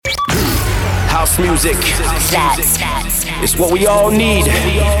house music. It's what we all need.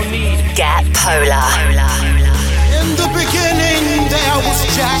 Get polar. In the beginning there was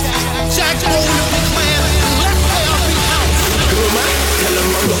Jack. Jack wanted the plan. Let there be house.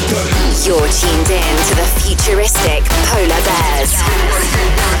 You're tuned in to the futuristic Polar Bears.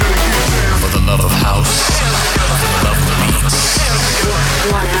 For the love of house, love of beats.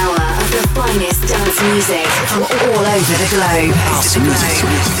 1 hour of the finest dance music from all over the globe. House music.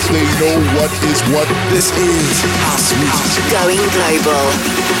 They know what this is. House music. Going global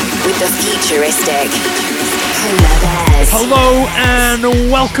with the futuristic Polar Bears. Hello and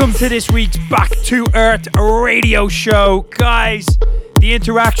welcome to this week's Back to Earth radio show. Guys, the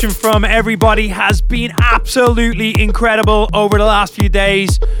interaction from everybody has been absolutely incredible over the last few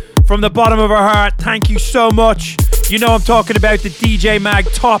days. From the bottom of our heart, thank you so much. You know I'm talking about the DJ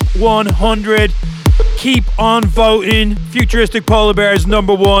Mag Top 100. Keep on voting. Futuristic Polar Bears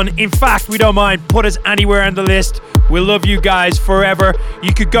 #1. In fact, we don't mind. Put us anywhere on the list. We love you guys forever.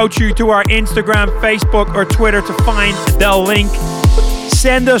 You could go through to our Instagram, Facebook, or Twitter to find the link.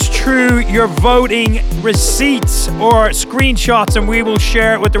 Send us through your voting receipts or screenshots and we will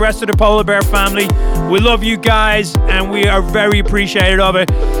share it with the rest of the Polar Bear family. We love you guys and we are very appreciative of it.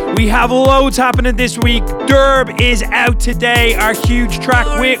 We have loads happening this week. Derb is out today, our huge track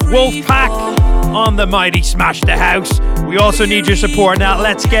with Wolfpack on the mighty Smash the House. We also need your support. Now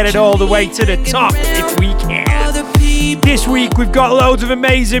let's get it all the way to the top if we can. This week we've got loads of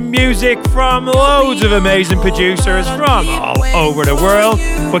amazing music from loads of amazing producers from all over the world.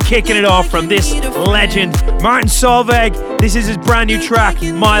 We're kicking it off from this legend, Martin Solveig. This is his brand new track,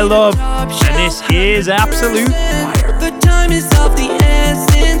 My Love, and this is absolute fire. The time is of the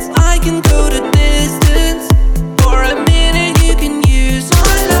essence. I can go the distance. For a minute you can use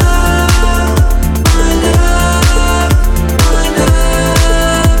my love, my love, my love.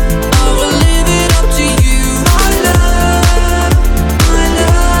 I will live it up to you, my love, my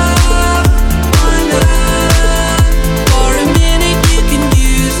love, my love. For a minute you can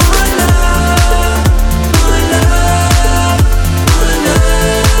use my love, my love, my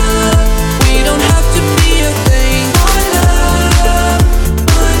love. We don't have to be a thing, my love,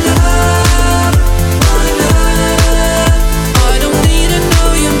 my love, my love. I don't need to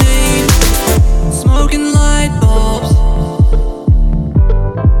know your name. Smoking light bulbs,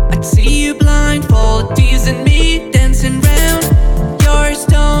 I'd see you blindfold, teasing me, dancing round. You're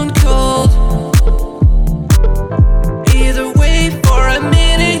stone cold. Either way, for a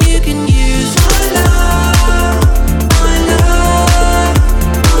minute you can use my love, my love,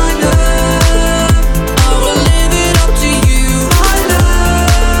 my love. I will live it up to you, my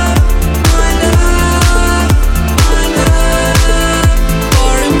love, my love, my love.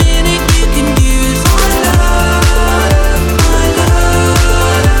 For a minute you can use my love, my love,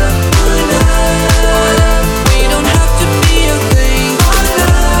 my love. We don't have to be a thing, my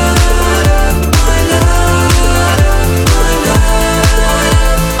love, my love, my love.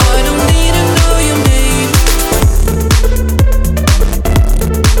 I don't need to know your name.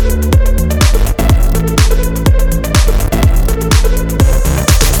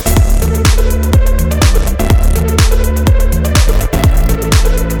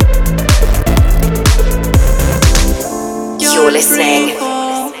 You're listening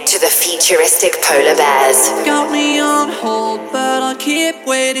to the futuristic Polar Bears. Got me on hold, but I'll keep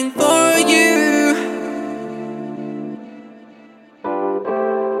waiting for you.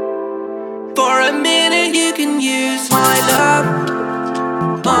 For a minute you can use my love,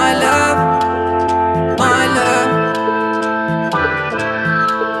 my love, my love,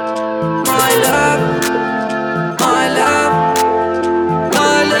 my love, my love,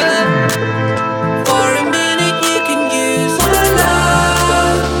 my love. For a minute you can use my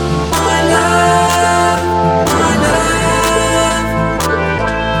love, my love, my love,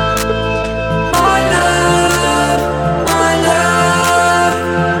 my love, my love,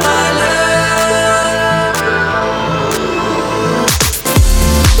 my love.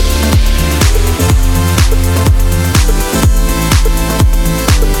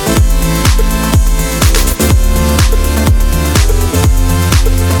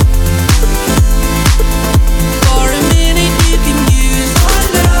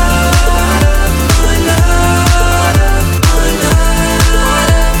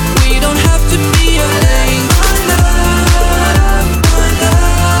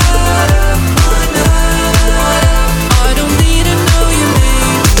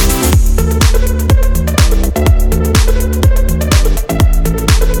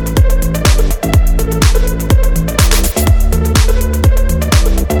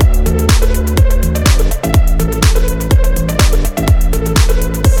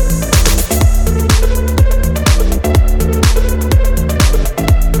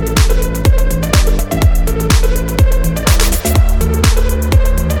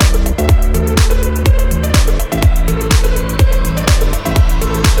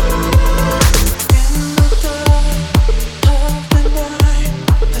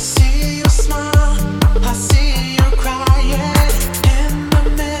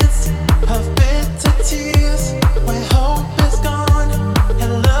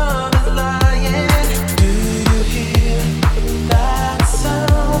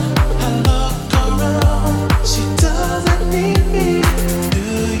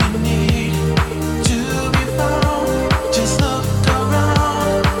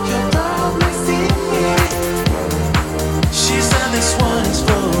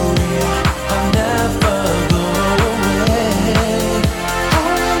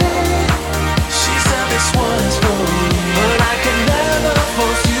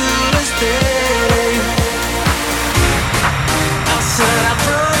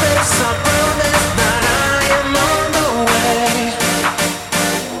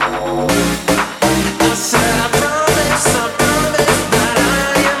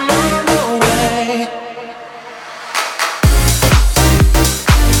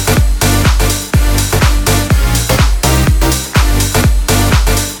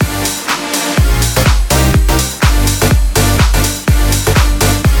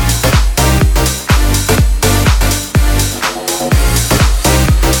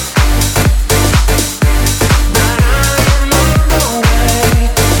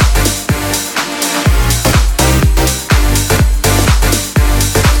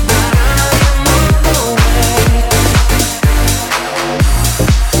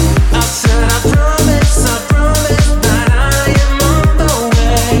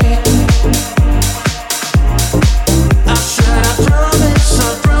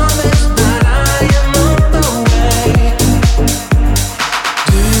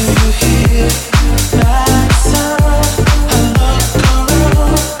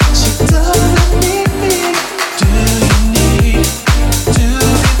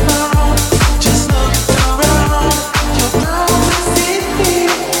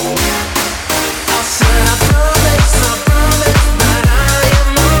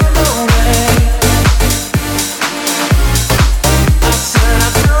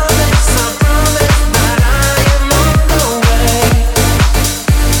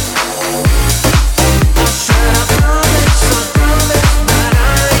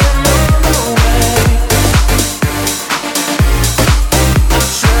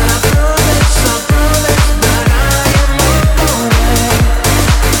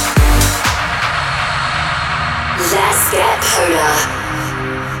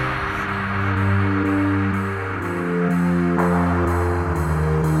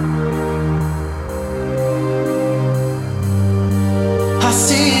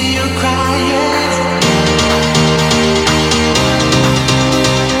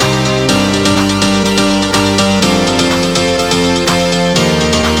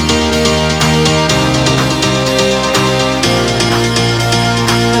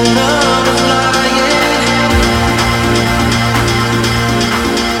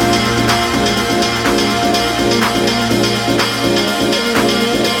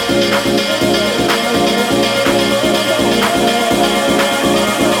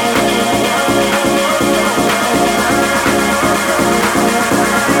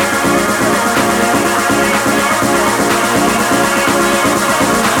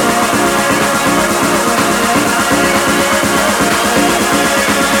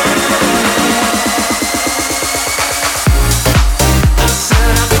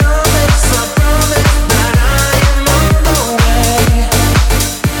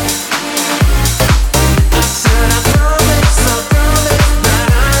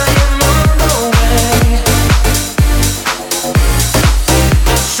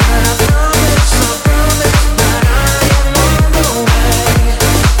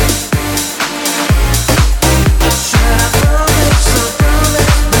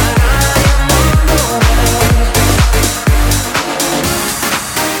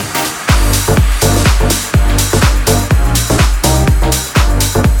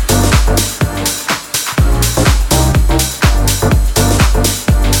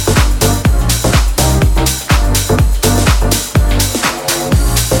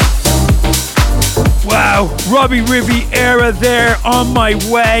 Robbie Riviera there, On My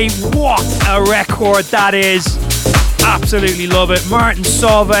Way. What a record that is. Absolutely love it. Martin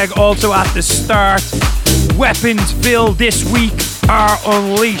Solveig also at the start. Weaponsville this week are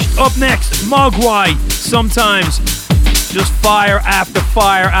unleashed. Up next, Mogwai. Sometimes just fire after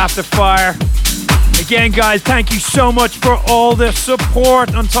fire after fire. Again, guys, thank you so much for all the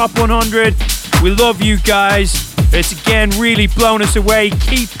support on Top 100. We love you guys. It's again really blown us away.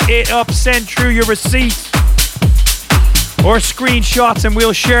 Keep it up. Send through your receipts or screenshots and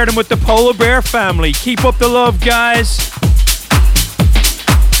we'll share them with the Polar Bear family. Keep up the love, guys.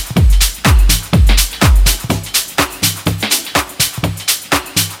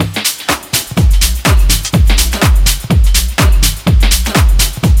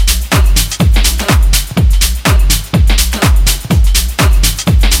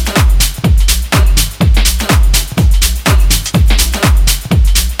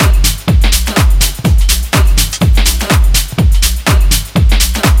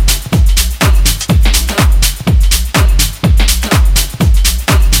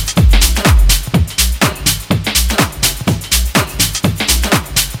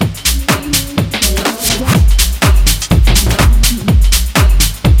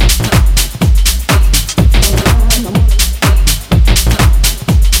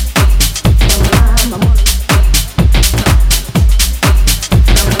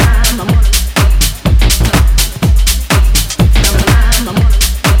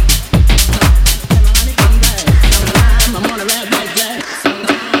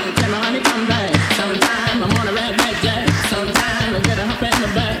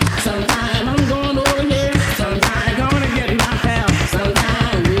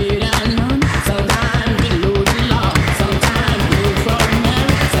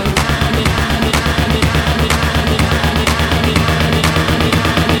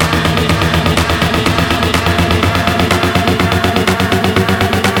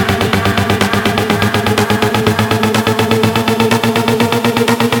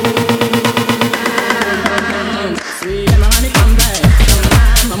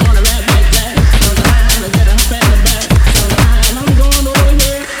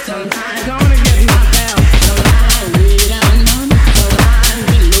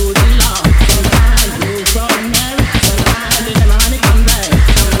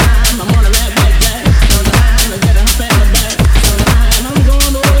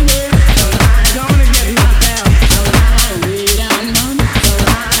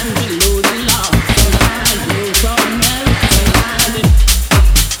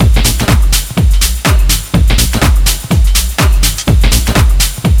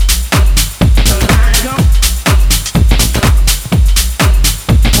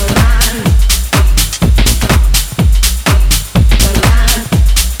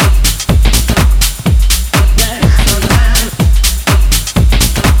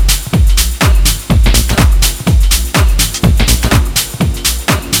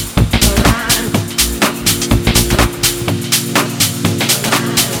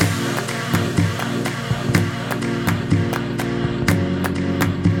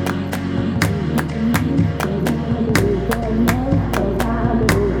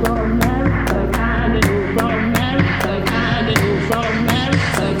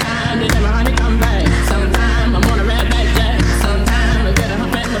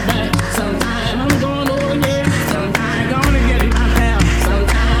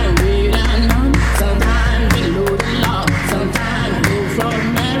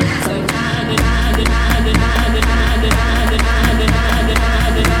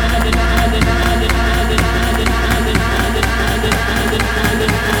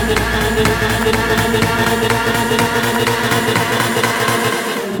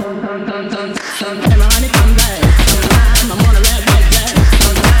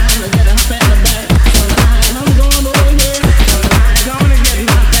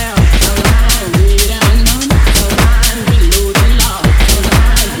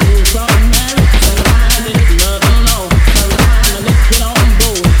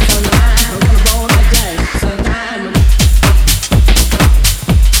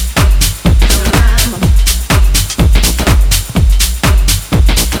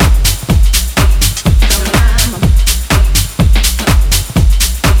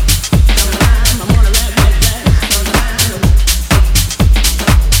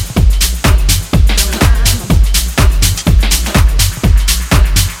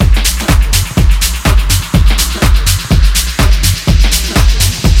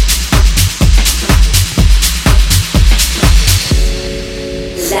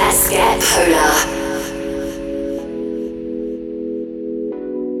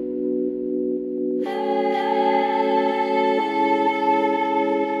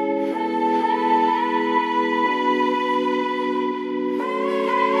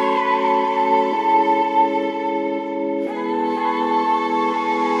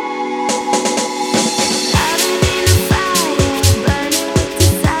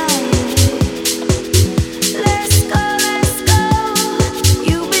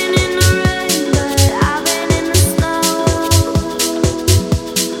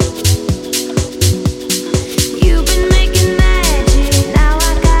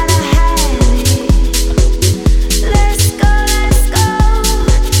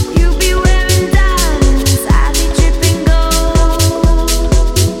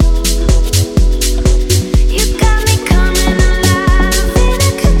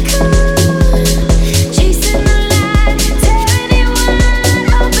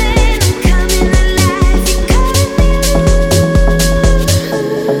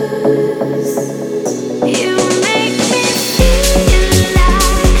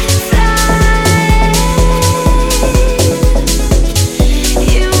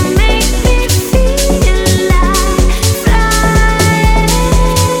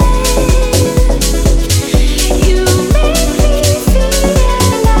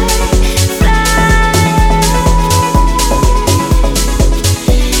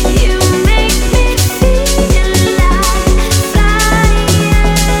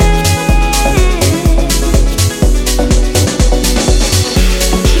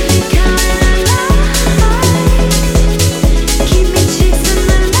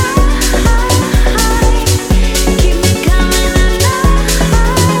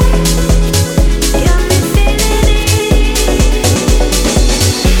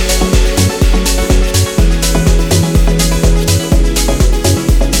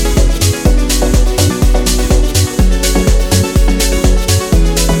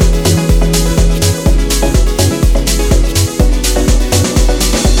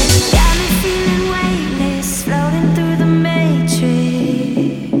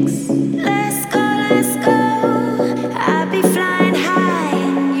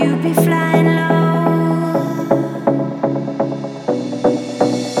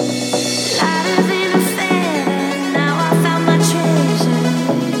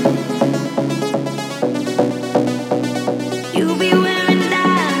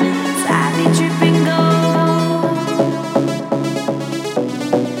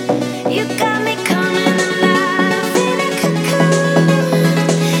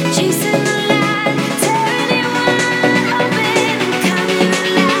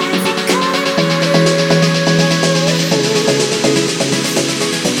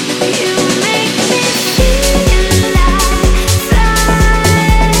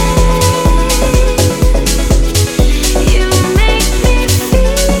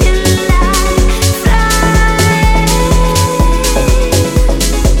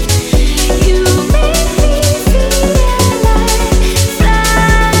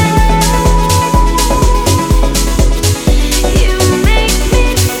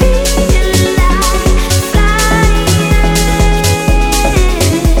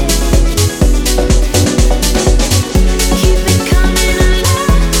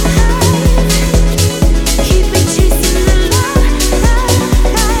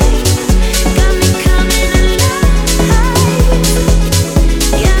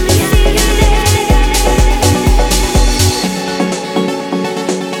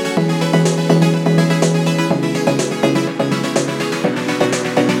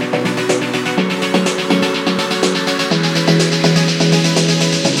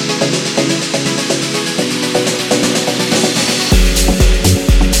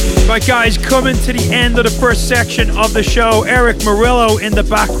 Right, guys, coming to the end of the first section of the show. Eric Murillo in the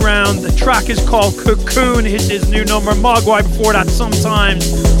background. The track is called Cocoon. It's his new number. Mogwai before that,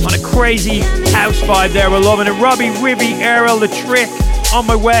 Sometimes, on a crazy house vibe there. We're loving it. Robbie, Ribby, Errol, The Trick, On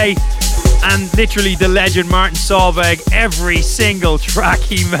My Way. And literally the legend Martin Solveig. Every single track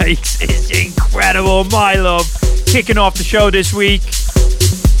he makes is incredible. My love. Kicking off the show this week.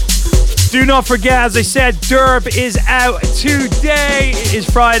 Do not forget, as I said, Derb is out today. It is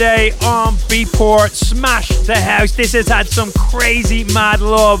Friday on Beatport. Smash the house. This has had some crazy mad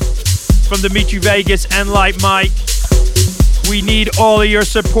love from Dimitri Vegas and Light Mike. We need all of your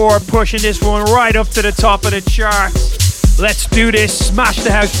support pushing this one right up to the top of the charts. Let's do this. Smash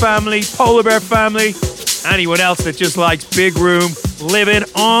the house family, Polar Bear family, anyone else that just likes big room, living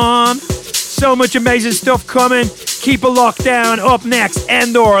on. So much amazing stuff coming. Keep a lockdown. Up next,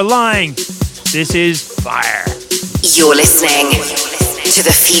 Endor Lying. This is Fire. You're listening to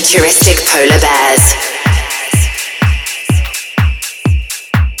the Futuristic Polar Bears.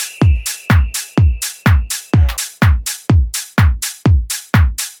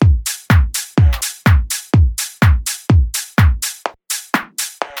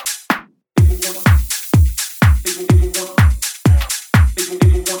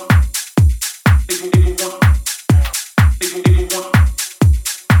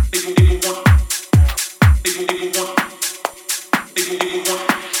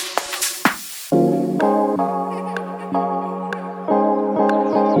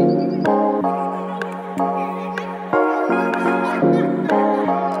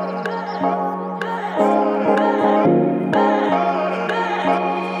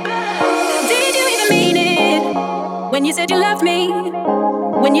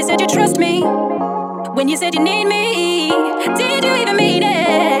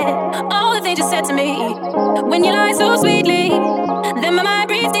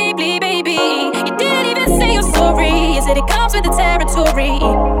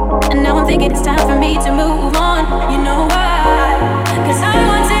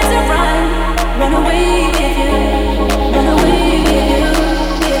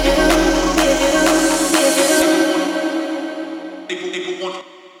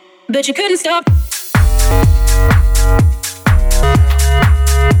 But you couldn't stop.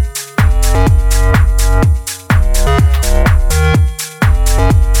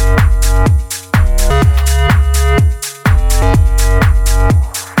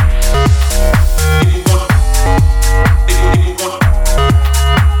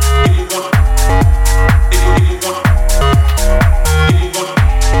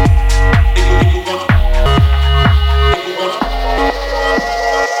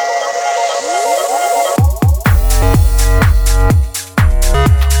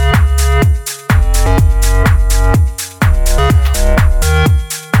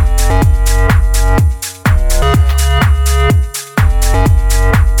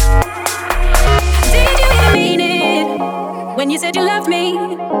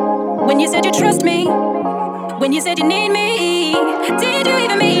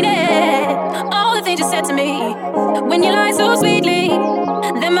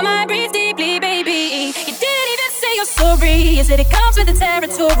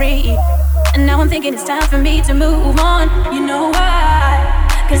 It's time for me to move on. You know why?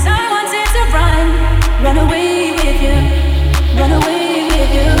 'Cause I wanted to run away with you, run away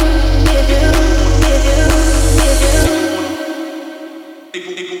with you, with you, with you, with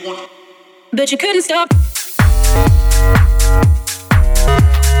you. but you couldn't stop.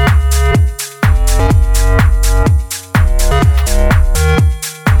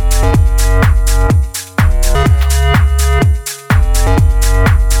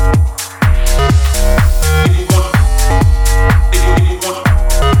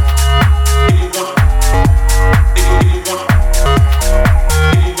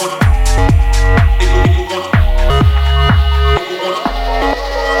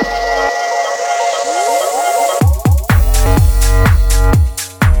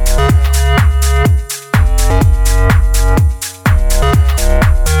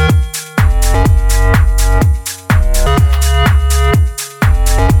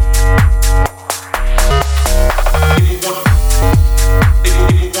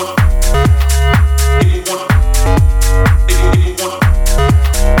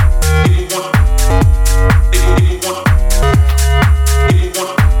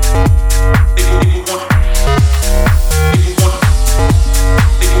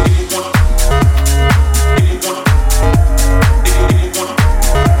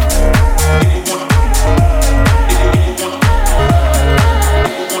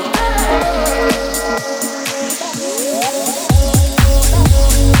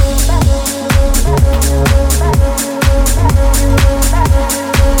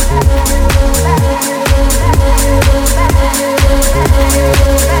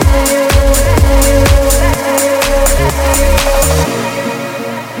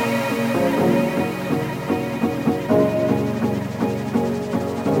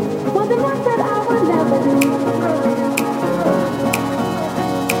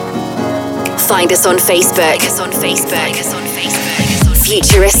 Find us on Facebook.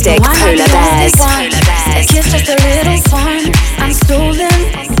 Futuristic Polar Bears. Kiss just a little fun. I'm stolen,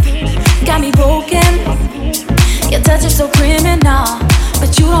 got me broken. Your touch is so criminal,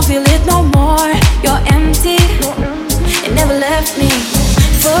 but you don't feel it no more. You're empty, it never left me.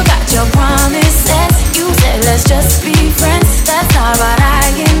 Forgot your promises. You said let's just be friends. That's not what I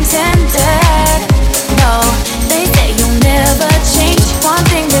intended. No, they say you'll never change. One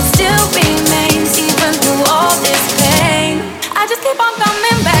thing that still remains, even through all this pain. I just keep on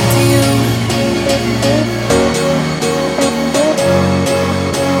coming back to you.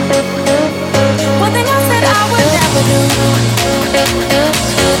 One thing I said I would never do.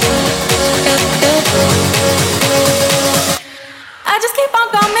 I just keep on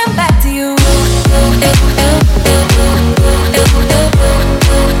coming back to you.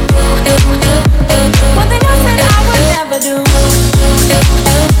 One thing I said I would never do.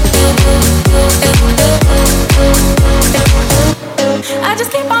 I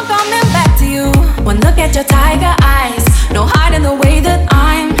just keep on coming back to you. One look at your tiger eyes, no hiding the way that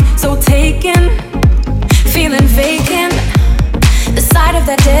I'm so taken, feeling vacant. The sight of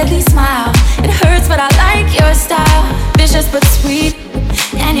that deadly smile, it hurts but I like your style. Vicious but sweet,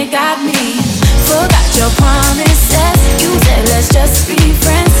 and you got me. Forgot your promises. You said let's just be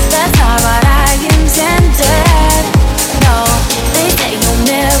friends. That's not what I intended. No, they say you'll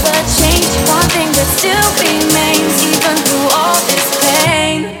never change. One thing that still remains, even through all this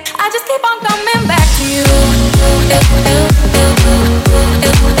pain. I just keep on coming back to you.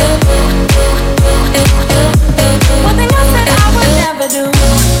 One thing I said I would never do.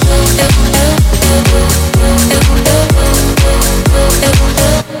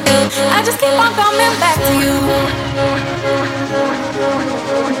 I just keep on coming back to you.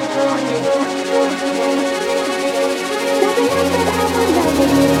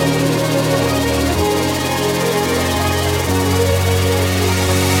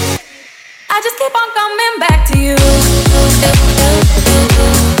 I just keep on coming back to you.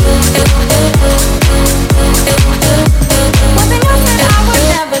 One thing I said I would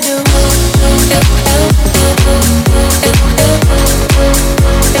never do.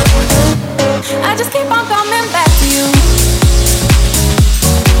 I just keep on coming back to you.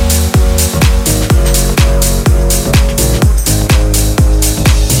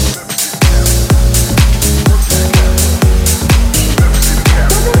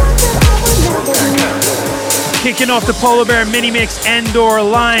 Kicking off the Polar Bear mini mix, Endor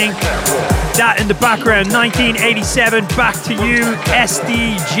Lying. That in the background, 1987, Back to You,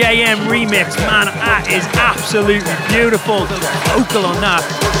 SDJM remix. Man, that is absolutely beautiful. The vocal on that,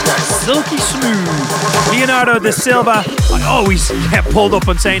 silky smooth. Leonardo da Silva, I always get pulled up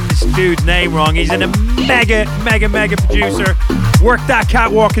on saying this dude's name wrong. He's a mega producer. Work That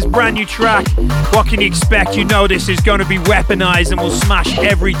Catwalk, his brand new track. What can you expect? You know this is going to be weaponized and will smash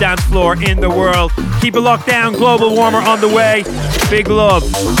every dance floor in the world. Keep it locked down, Global Warmer on the way. Big love.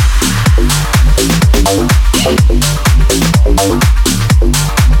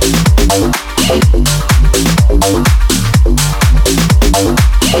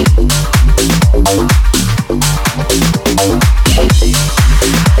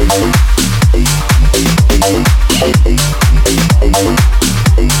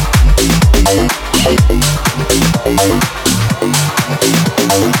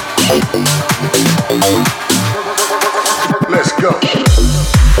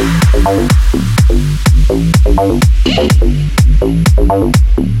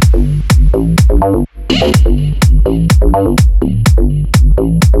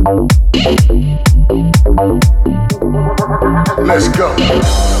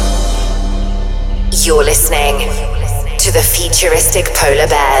 Futuristic Polar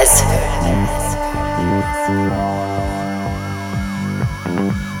Bears.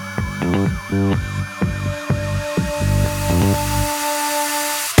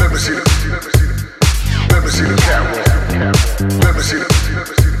 Let me see the catwalk. Let me see the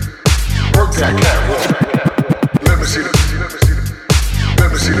work that catwalk. Let me see the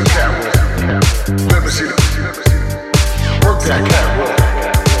catwalk. Let me see the work that catwalk.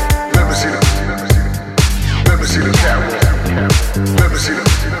 Let me see the catwalk. Let me see the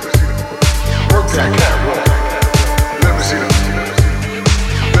work that catwalk. Let me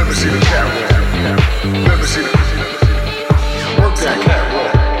see the catwalk. Let me see the work that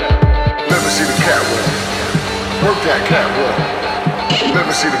catwalk. Let me see the catwalk. Work that catwalk. Let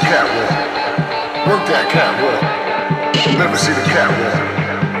me see the catwalk. Work that catwalk. Let me see the catwalk.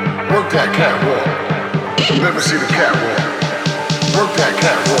 Work that catwalk. Let me see the catwalk. Work that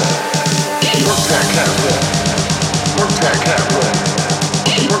catwalk. Work that catwalk. Work that catwalk.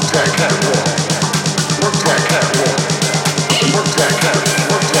 Work that catwalk. Work that catwalk. Work that catwalk.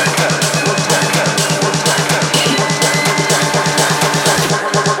 Work that catwalk. Work that catwalk. Work that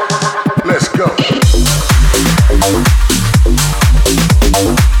catwalk. Let's go.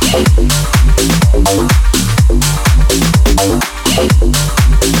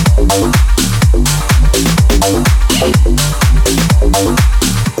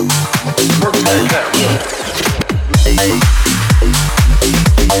 Work that catwalk.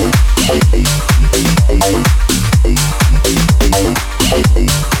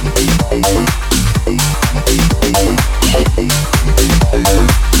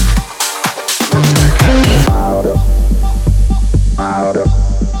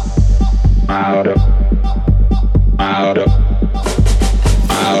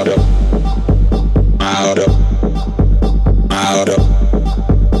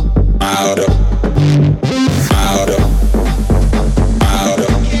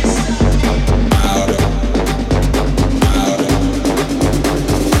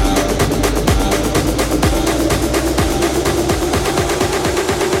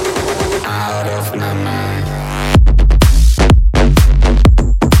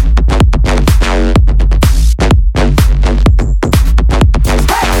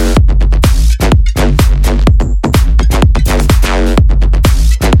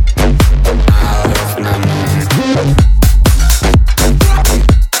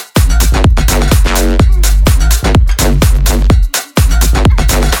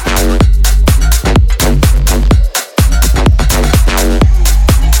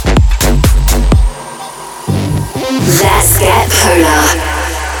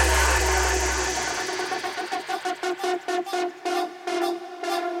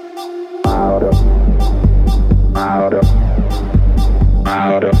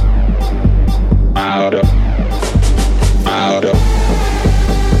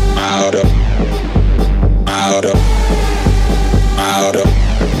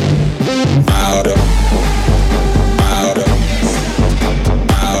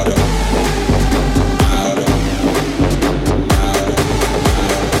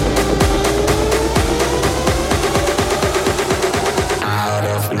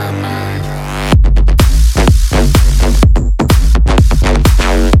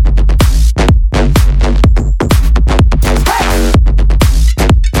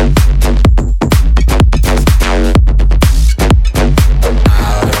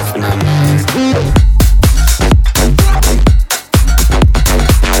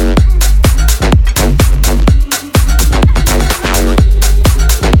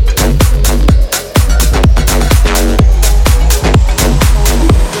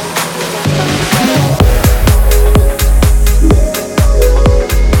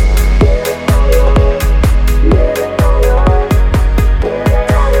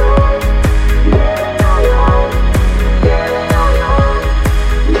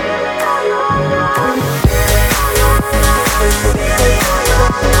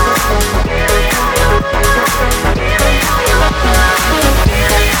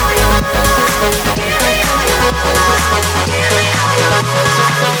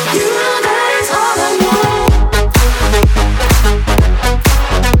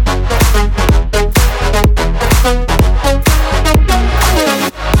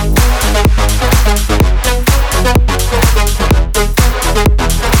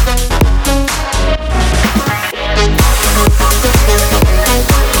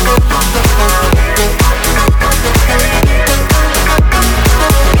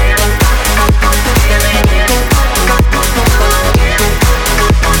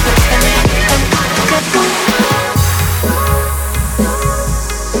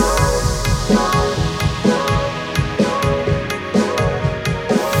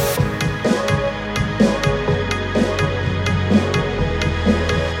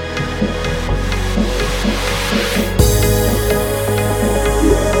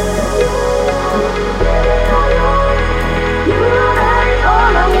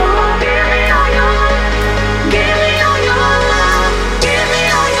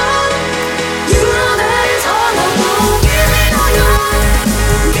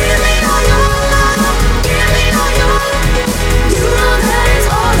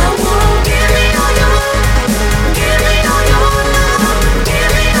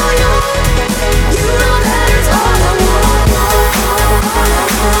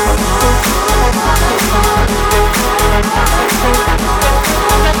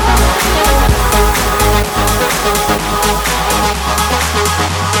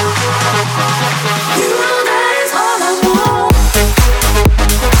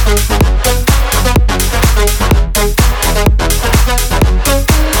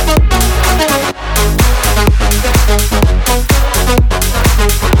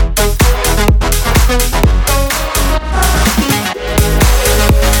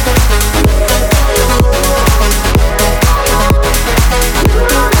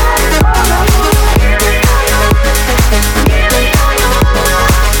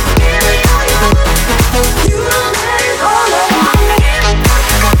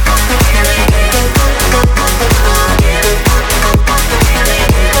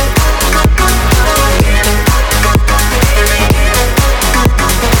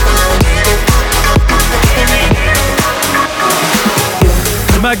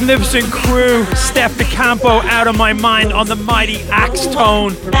 magnificent crew, Steph DeCampo, Out of My Mind on the mighty Axe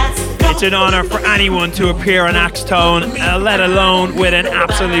Tone. It's an honor for anyone to appear on Axe Tone, let alone with an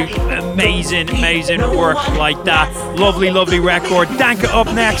absolute amazing work like that. Lovely record. Danka up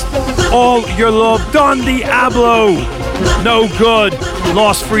next. All Your Love. Don Diablo. No Good.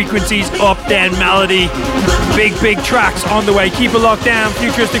 Lost Frequencies. Up Then Melody. Big tracks on the way. Keep it locked down.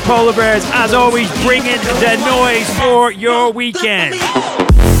 Futuristic Polar Bears, as always, bringing the noise for your weekend.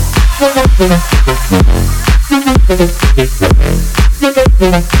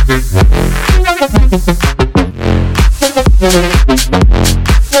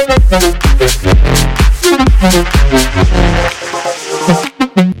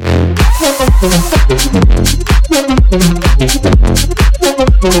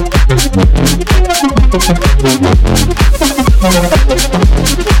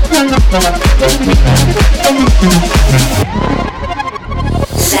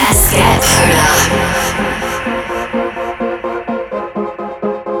 Let's get polar.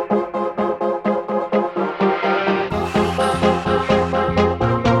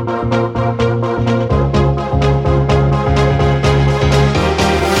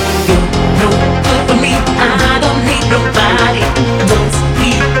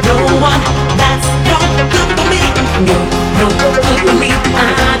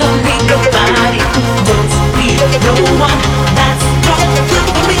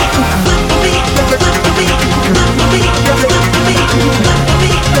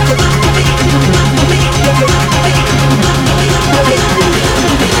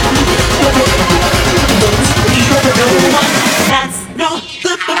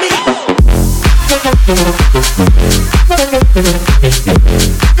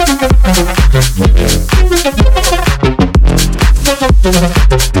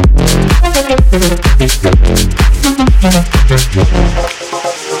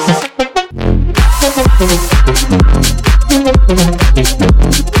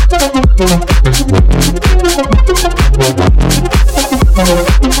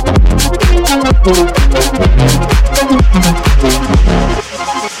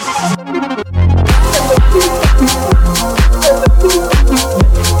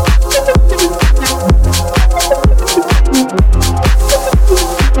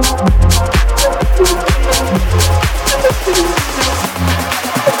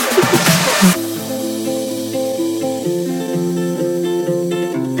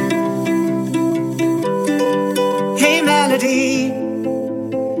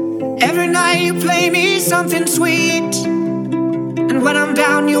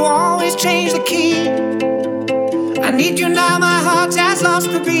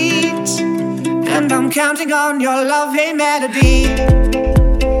 Counting on your love, hey melody.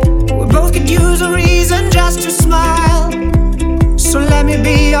 We both could use a reason just to smile. So let me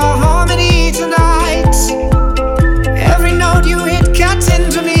be your harmony tonight. Every note you hit cuts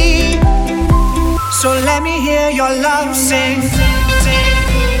into me. So let me hear your love sing.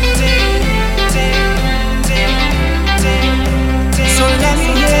 So let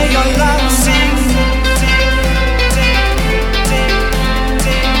me hear your love sing.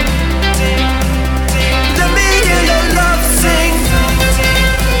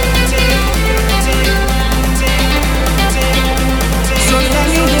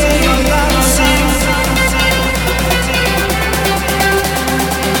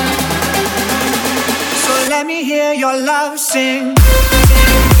 Let me hear your love sing.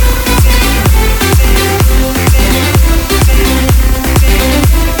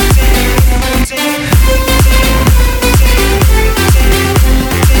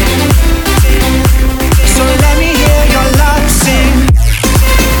 So let me hear your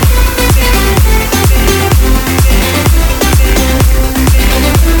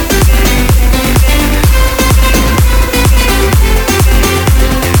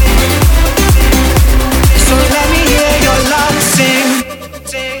love sing.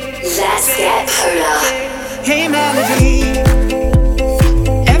 Let's get polar. Hey melody.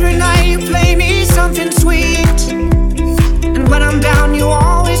 Every night you play me something sweet. And when I'm down you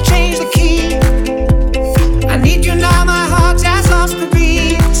always change the key. I need you now, my heart has lost the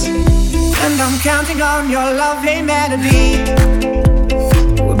beat. And I'm counting on your love, hey melody.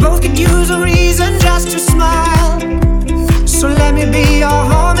 We both could use a reason just to smile. So let me be your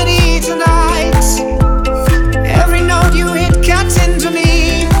harmony tonight. Every note you hit cuts into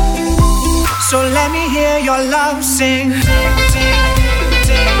me. So let me hear your love sing.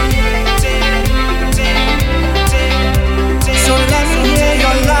 So let me hear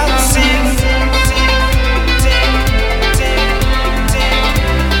your love sing.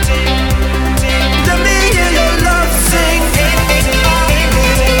 Let me hear your love sing.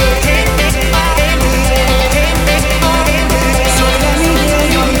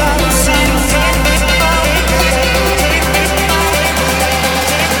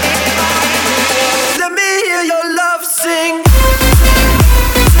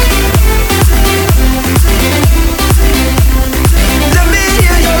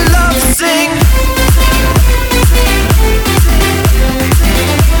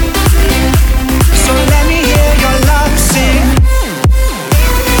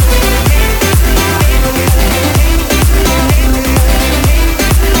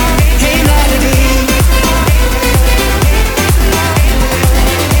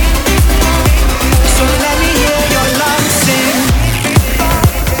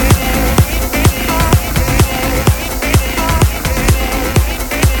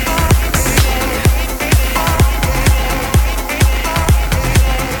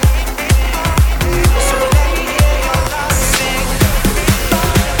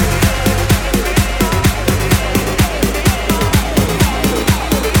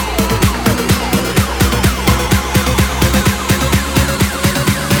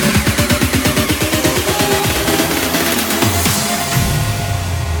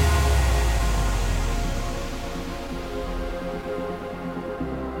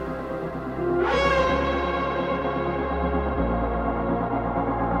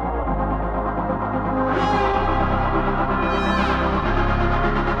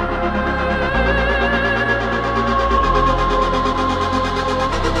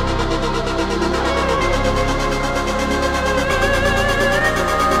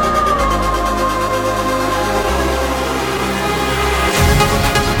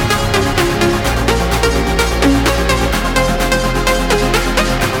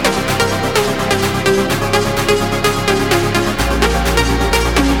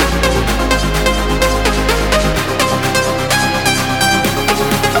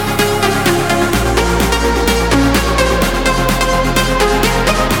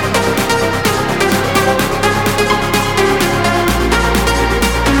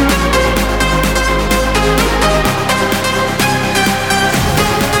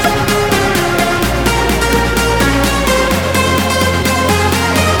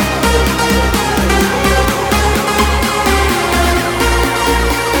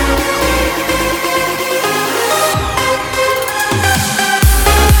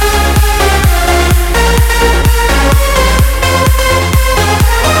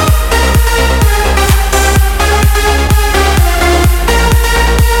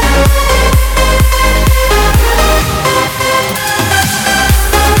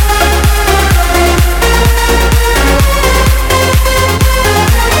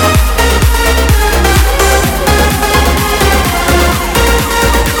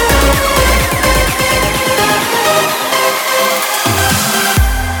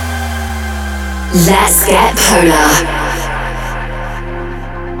 Polar.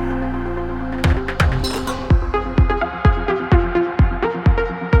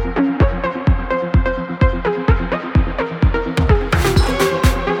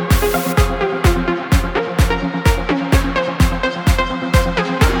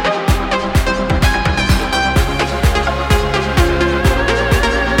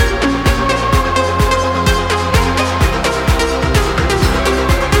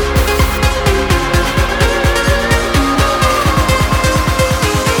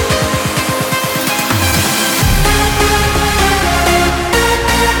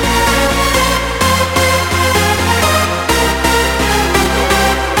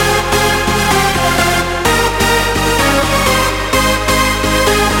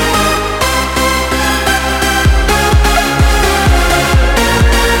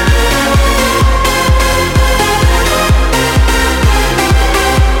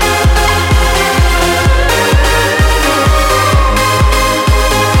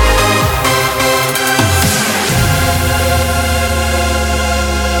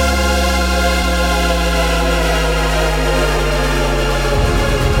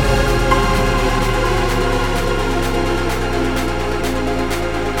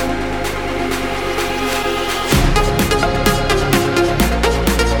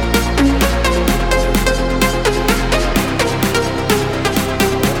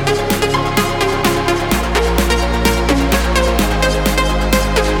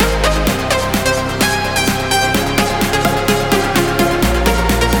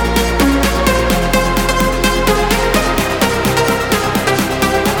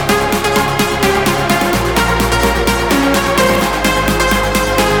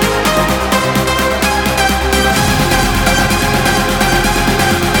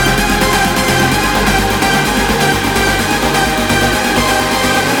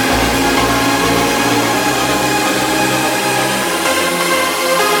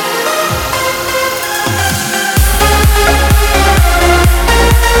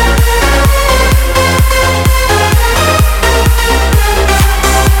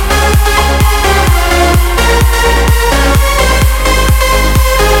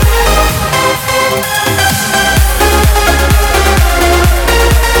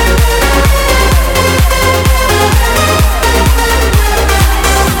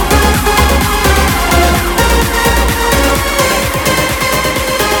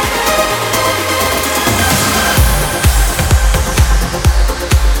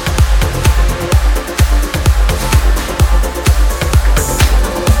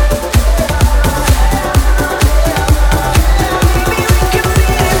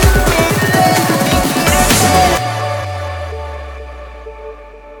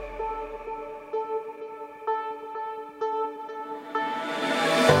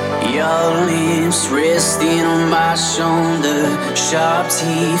 Your lips resting on my shoulder, sharp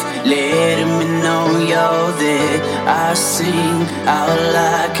teeth letting me know you're there. I sing out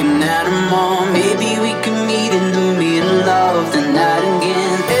like an animal. Maybe we can meet in the middle of the night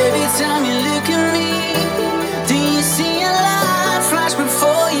again. Every time you look at me, do you see a light flash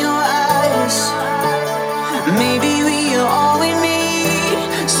before your eyes? Maybe we are all we need,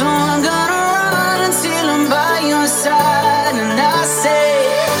 so I'm gonna run until I'm by your side. And I say,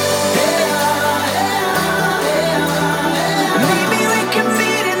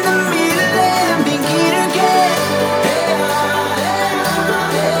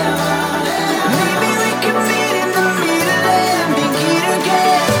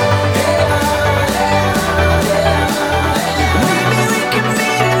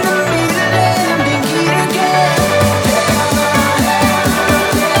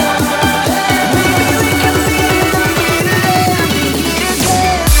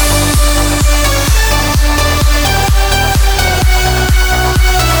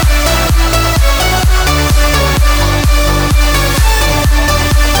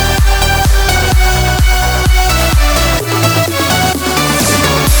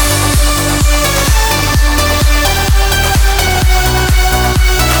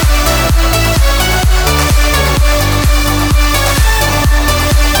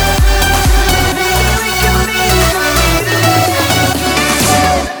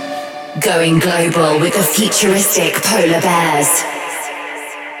 Going global with the futuristic polar bears.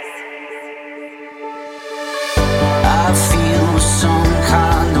 I feel some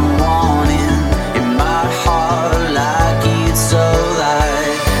kind of warning in my heart, like it's a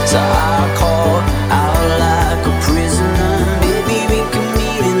lie. So I call out like a prisoner. Maybe we can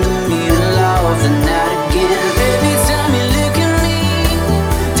meet in the middle of the night again. Every time you look at me,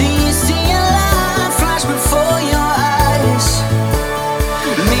 do you see a light flash before your eyes?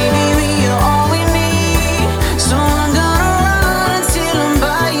 Maybe we are all we need,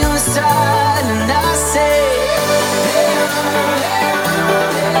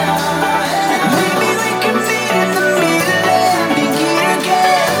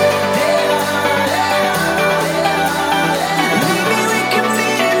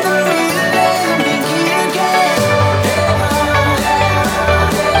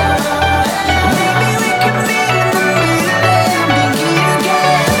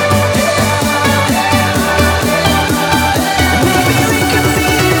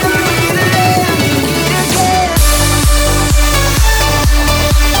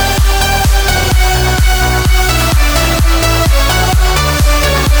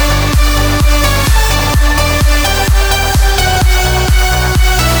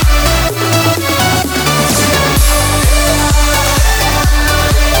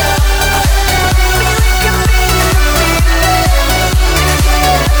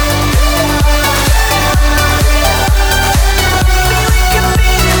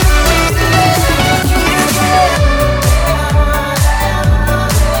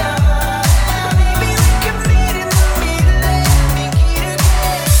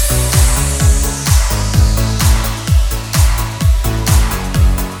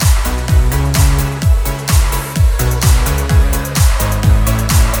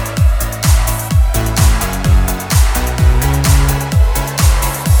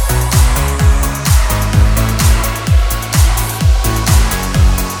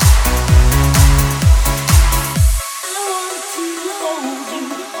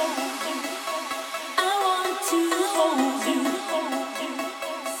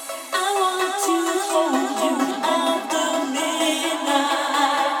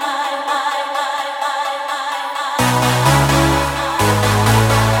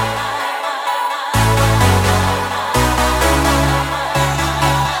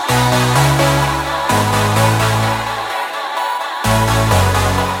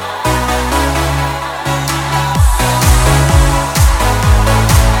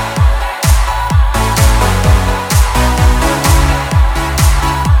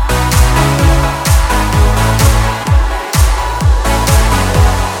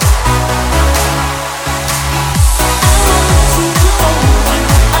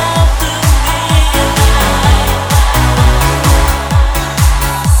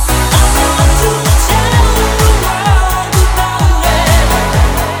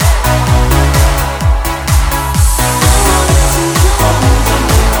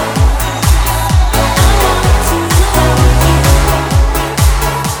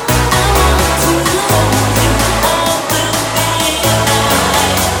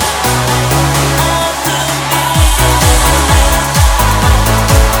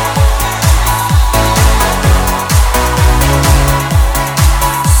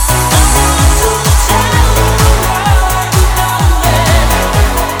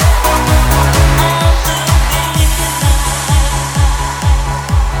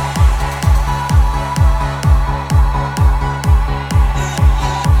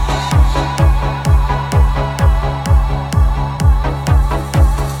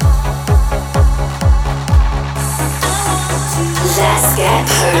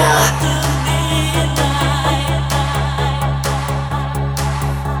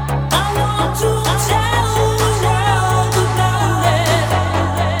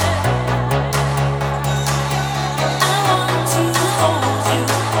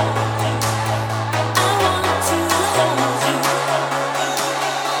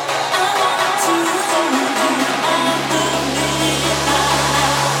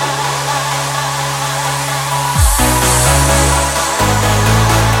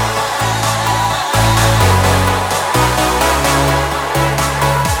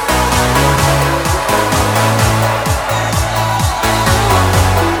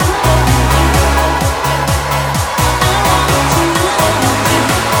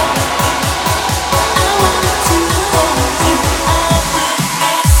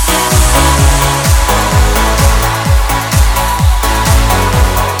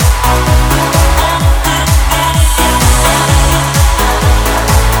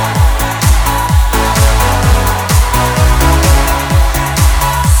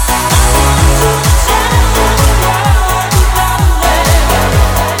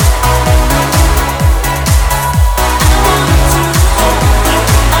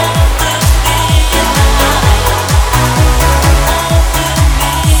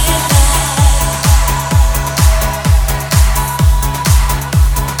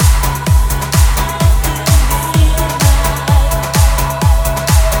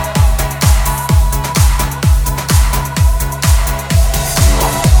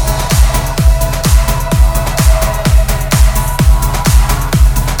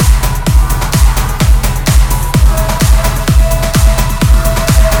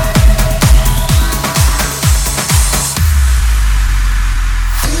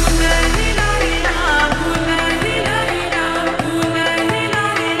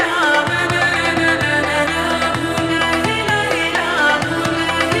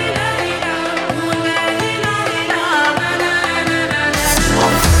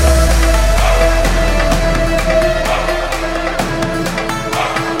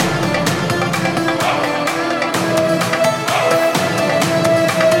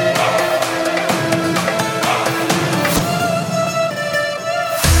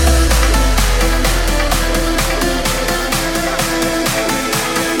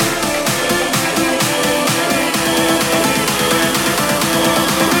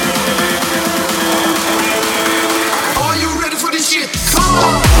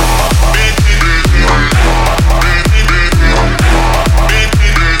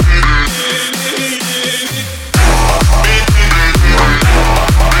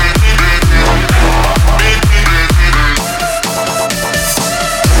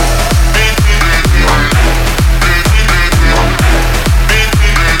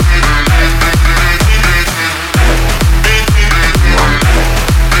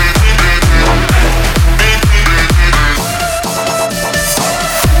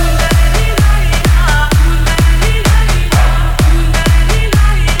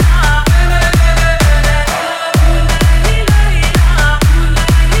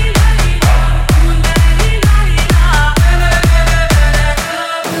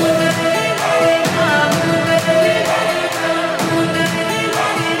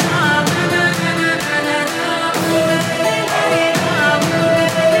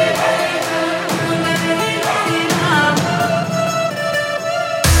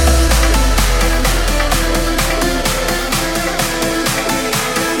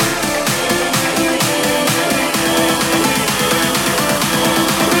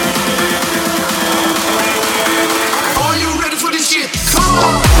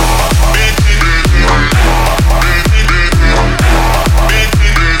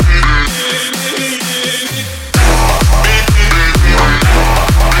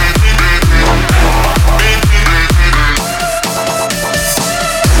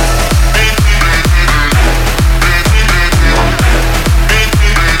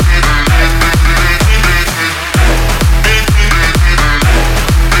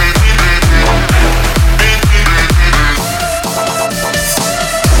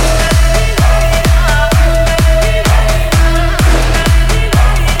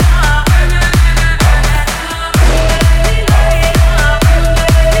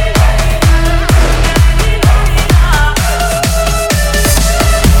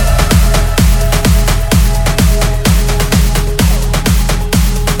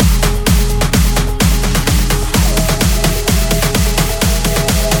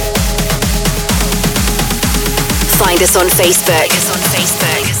 Find us on Facebook.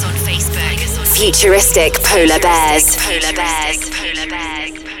 Futuristic Polar Bears.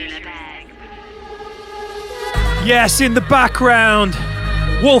 Yes, in the background,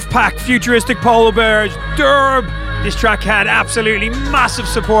 Wolfpack, Futuristic Polar Bears, Derb. This track had absolutely massive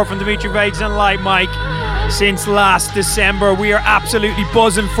support from Dimitri Vegas and Light Mike since last December. We are absolutely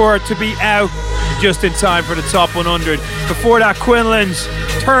buzzing for it to be out just in time for the top 100. Before that, Quinlan's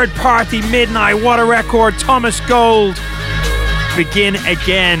Third Party Midnight, what a record. Thomas Gold, Begin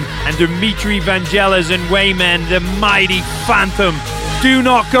Again, and Dimitri Vangelis and Waymen, The Mighty Phantom. Do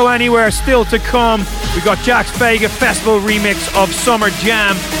not go anywhere, still to come. We got Jack's Vega Festival remix of Summer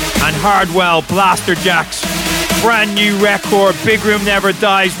Jam and Hardwell, Blaster Jack's brand new record, Big Room Never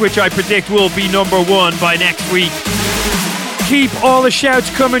Dies, which I predict will be #1 by next week. Keep all the shouts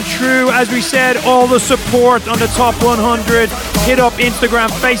coming through. As we said, all the support on the top 100. Hit up Instagram,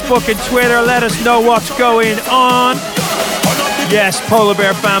 Facebook and Twitter. Let us know what's going on. Yes, Polar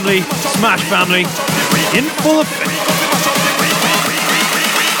Bear family, Smash family, in full effect.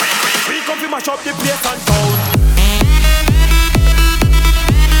 We come to mash up the place and sound.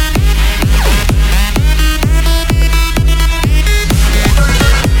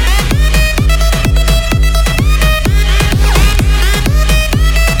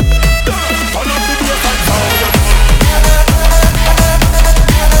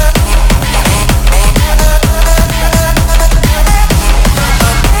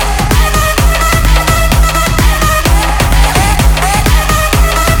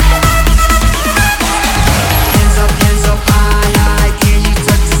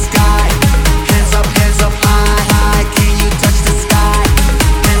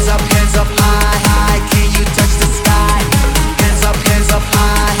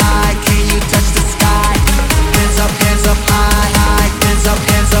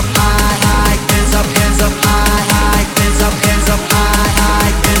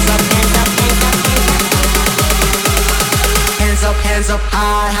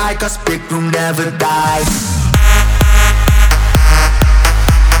 Cause Big Room never dies.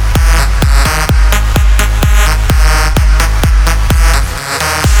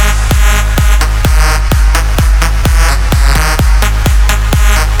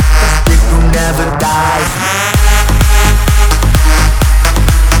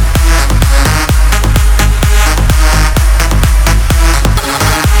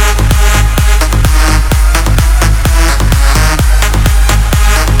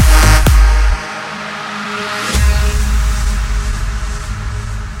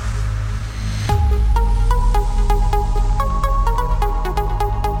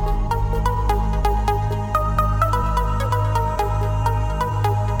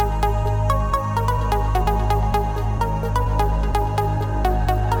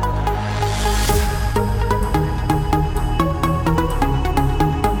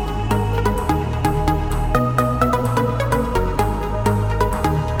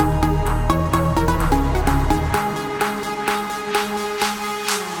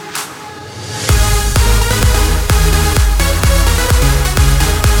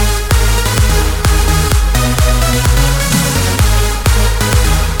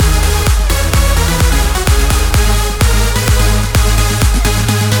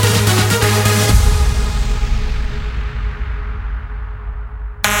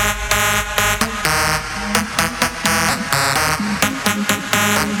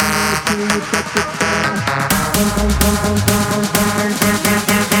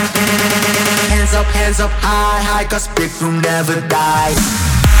 Hands up high, high, cause Big Room never dies.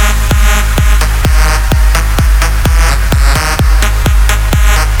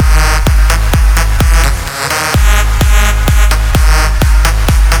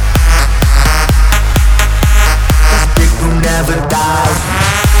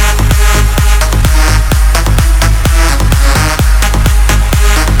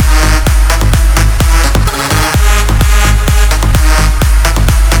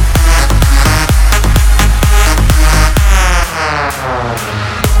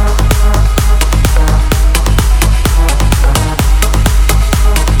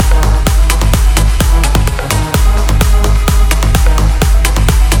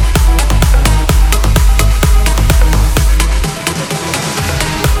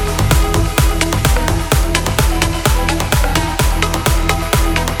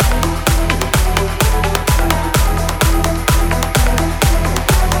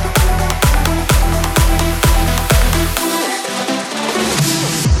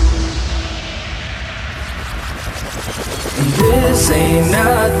 This ain't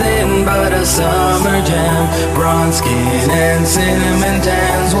nothing but a summer jam. Bronze skin and cinnamon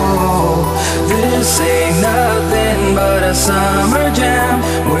tans. Whoa, this ain't nothing but a summer jam.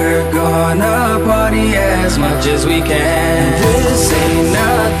 We're gonna party as much as we can. This ain't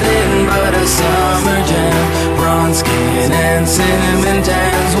nothing but a summer jam. Bronze skin and cinnamon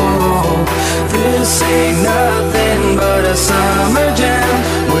tans.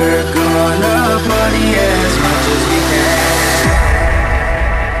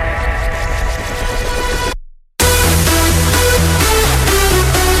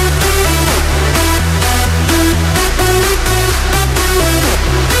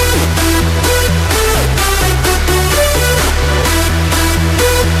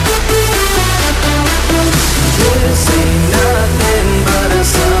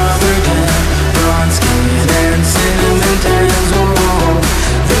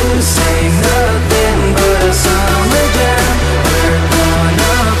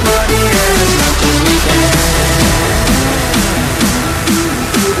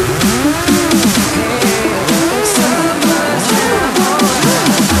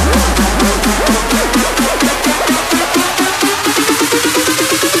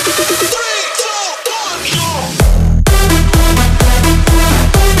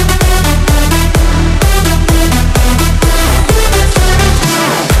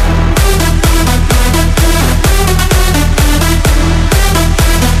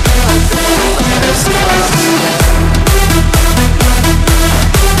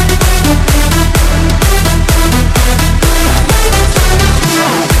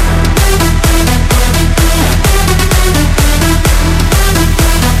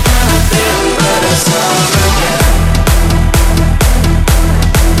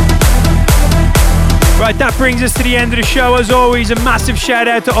 Right, that brings us to the end of the show. As always, a massive shout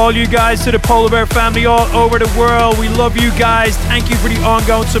out to all you guys, to the Polar Bear family all over the world. We love you guys. Thank you for the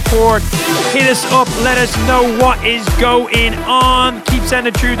ongoing support. Hit us up. Let us know what is going on. Keep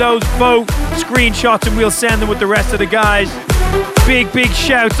sending through those vote screenshots and we'll send them with the rest of the guys. Big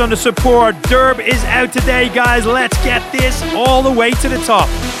shouts on the support. Derb is out today, guys. Let's get this all the way to the top.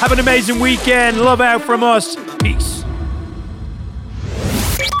 Have an amazing weekend. Love out from us. Peace.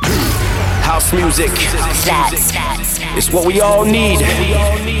 House music. It's what we all need.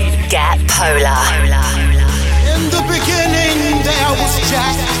 Get Polar. In the beginning, there was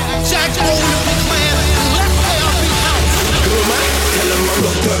Jack. Jack Bone, man, let there be house.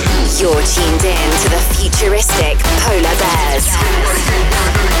 You're tuned in to the futuristic Polar Bears.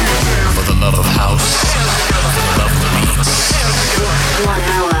 For the love of house, for the love of beats. 1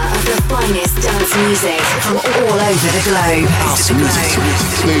 hour of the finest dance music from all over the globe. House music.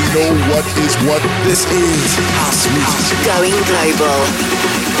 They know what is what. This is house music. Going global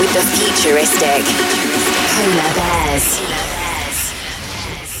with the futuristic Polar Bears.